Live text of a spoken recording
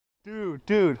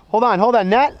Dude, hold on,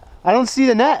 net? I don't see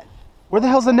the net. Where the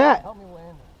hell's the net? Help me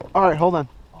land. All right, hold on.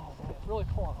 Oh man, it's really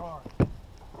pulling hard.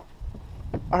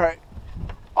 All right.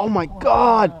 Oh my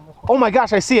God. Oh my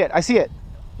gosh, I see it.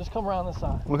 Just come around this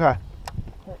side. Okay.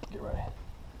 Here, get ready.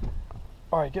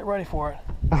 All right, get ready for it.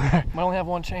 Okay. Might only have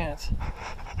one chance.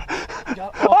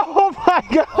 Oh my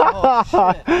God. Oh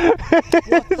shit.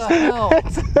 What the hell?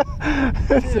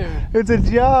 Dude. It's a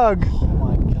jug. Oh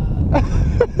my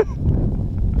God.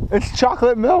 It's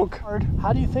chocolate milk.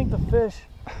 How do you think the fish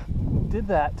did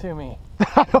that to me?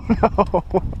 I don't know.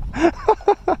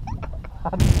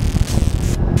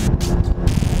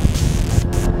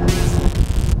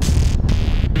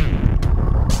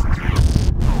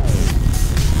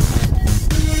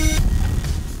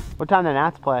 What time do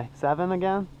Nats play? 7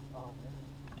 again? Oh,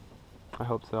 man. I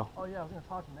hope so. Oh yeah, I was gonna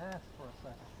talk to Nass for a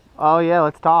second. Oh yeah,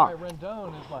 let's talk. Right,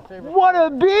 Rendon is my favorite. What a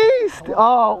beast!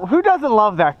 Oh, who doesn't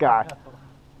love that guy?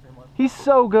 He's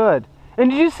so good. And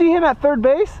did you see him at third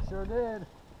base? Sure did.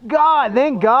 God,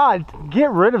 thank God. Get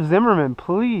rid of Zimmerman,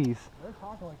 please. They're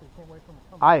talking like they can't wait for him to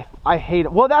come. I hate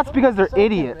it. Well, that's because they're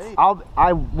idiots.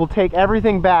 I will take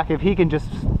everything back if he can just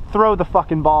throw the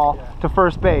fucking ball to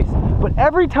first base. But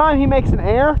every time he makes an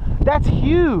error, that's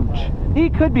huge. He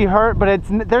could be hurt, but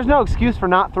there's no excuse for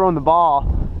not throwing the ball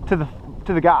to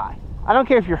the guy. I don't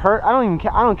care if you're hurt. I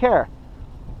don't care.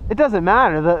 It doesn't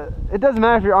matter. It doesn't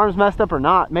matter if your arm's messed up or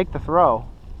not. Make the throw.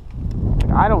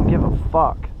 I don't give a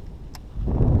fuck.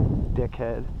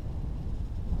 Dickhead.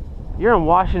 You're in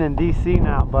Washington, D.C.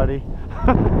 now, buddy.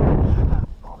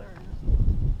 Oh, there it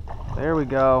is. There we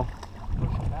go.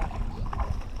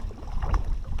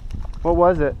 What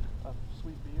was it? A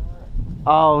sweet beaver.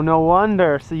 Oh, no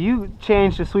wonder. So you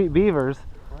changed to sweet beavers.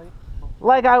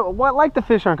 Right? Like the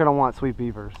fish aren't gonna want sweet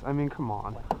beavers. I mean, come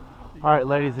on. All right,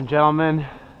 ladies and gentlemen,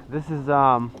 this is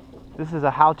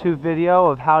a how-to video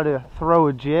of how to throw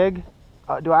a jig.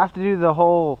 Do I have to do the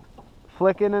whole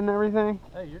flicking and everything?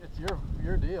 Hey, it's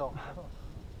your deal.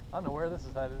 I don't know where this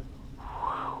is headed.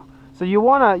 So you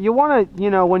wanna, you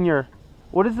know, when you're,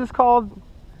 what is this called?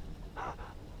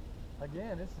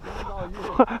 Again, this is all you.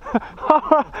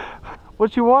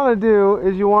 What you want to do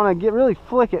is you want to really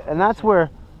flick it, and that's where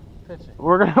Pitching.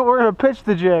 we're gonna pitch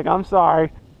the jig. I'm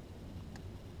sorry.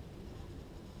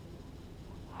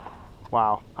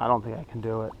 Wow, I don't think I can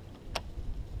do it.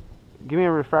 Give me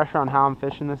a refresher on how I'm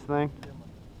fishing this thing.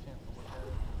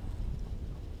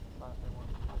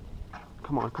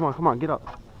 Come on, get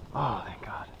up. Oh, thank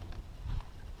God.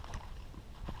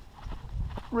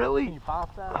 Really? Can you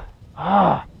pop that?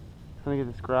 Ah, let me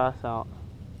get this grass out.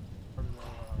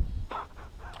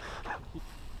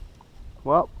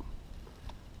 Well,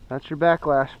 that's your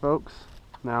backlash, folks.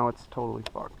 Now it's totally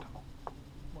fucked.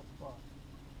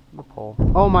 The pole.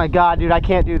 Oh my God, dude, I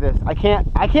can't do this. I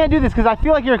can't do this because I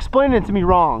feel like you're explaining it to me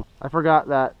wrong. I forgot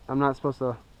that I'm not supposed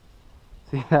to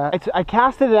see that. I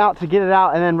casted it out to get it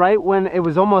out, and then right when it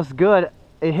was almost good,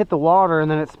 it hit the water and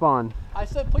then it spun. I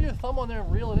said put your thumb on there and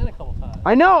reel it in a couple times.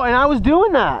 I know, and I was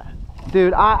doing that.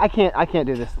 Dude, I can't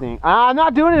do this thing. I'm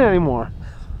not doing it anymore.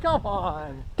 Come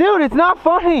on. Dude, it's not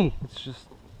funny. It's just,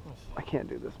 I can't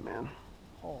do this, man.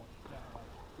 Holy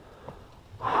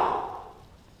God.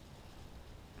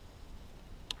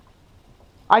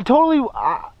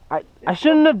 I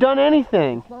shouldn't have done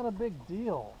anything. It's not a big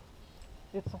deal.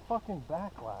 It's a fucking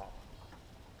backlash.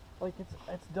 Like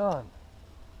it's done.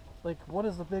 Like what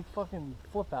is the big fucking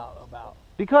flip out about?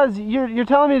 Because you're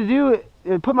telling me to do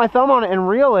it, put my thumb on it and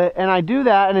reel it, and I do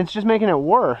that, and it's just making it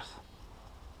worse.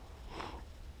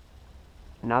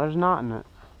 Now there's knot in it.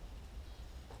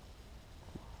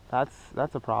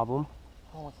 That's a problem.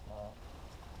 Oh, it's not.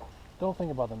 Don't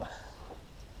think about the knot.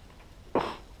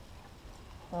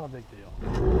 Not a big deal.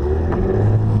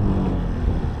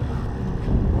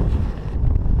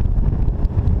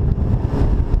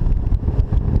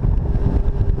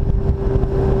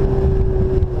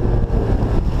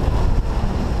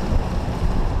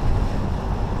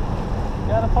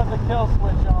 Gotta put the kill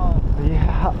switch on.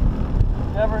 Yeah.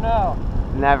 Never know.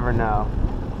 Never know.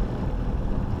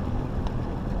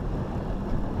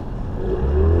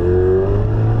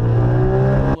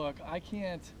 Look, I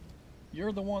can't.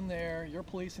 You're the one there. You're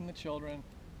policing the children.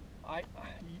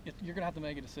 You're gonna have to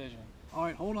make a decision. All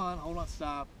right, hold on,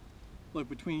 stop. Look,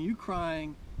 between you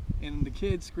crying and the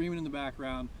kids screaming in the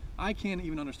background, I can't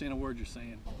even understand a word you're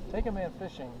saying. Take a man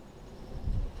fishing.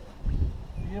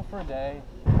 Feed him for a day.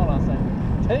 Hold on a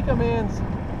second.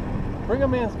 Bring a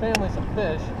man's family some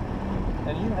fish,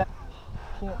 and you have.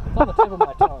 It's on the tip of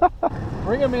my tongue.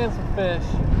 Bring a man some fish.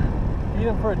 Feed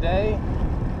him for a day,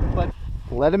 but.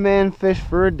 Let a man fish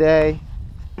for a day.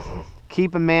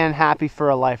 Keep a man happy for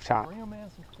a lifetime. Bring a man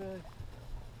some fish,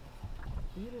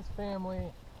 feed his family,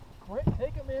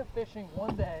 take a man fishing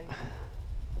one day,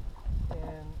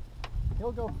 and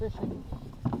he'll go fishing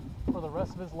for the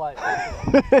rest of his life.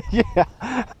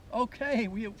 Yeah. Okay,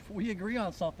 we agree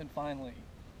on something finally.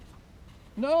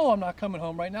 No, I'm not coming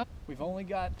home right now. We've only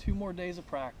got 2 more days of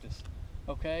practice,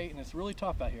 okay? And it's really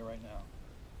tough out here right now.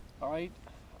 All right,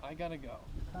 I gotta go.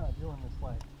 You're kind of doing this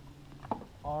like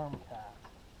arm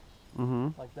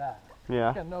cast, like that. Yeah.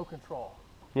 You got no control.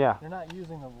 Yeah. You're not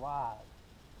using the rod.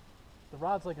 The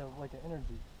rod's like an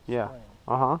energy Yeah. spring.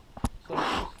 Uh-huh. So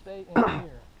just stay in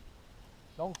here.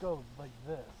 Don't go like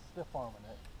this, stiff arming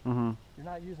it. You're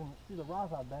not using, see, the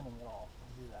rod's not bending at all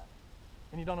to do that.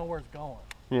 And you don't know where it's going.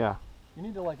 Yeah. You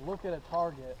need to like look at a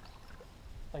target,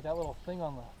 like that little thing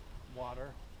on the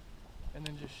water, and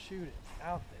then just shoot it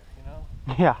out there, you know?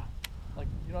 Yeah. Like,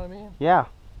 you know what I mean? Yeah.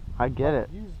 I get it.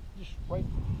 Use just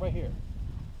right here.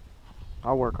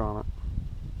 I'll work on it.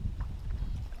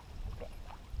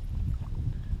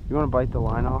 You want to bite the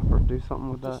line off or do something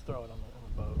with that? Just throw it on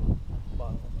the boat.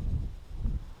 Bottom of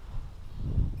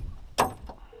the boat.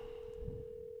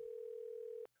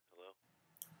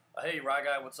 Hey, Rye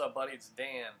Guy, what's up, buddy? It's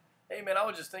Dan. Hey, man, I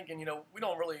was just thinking, you know, we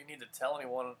don't really need to tell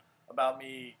anyone about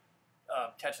me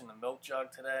catching the milk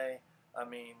jug today. I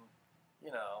mean,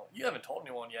 you know, you haven't told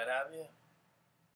anyone yet, have you?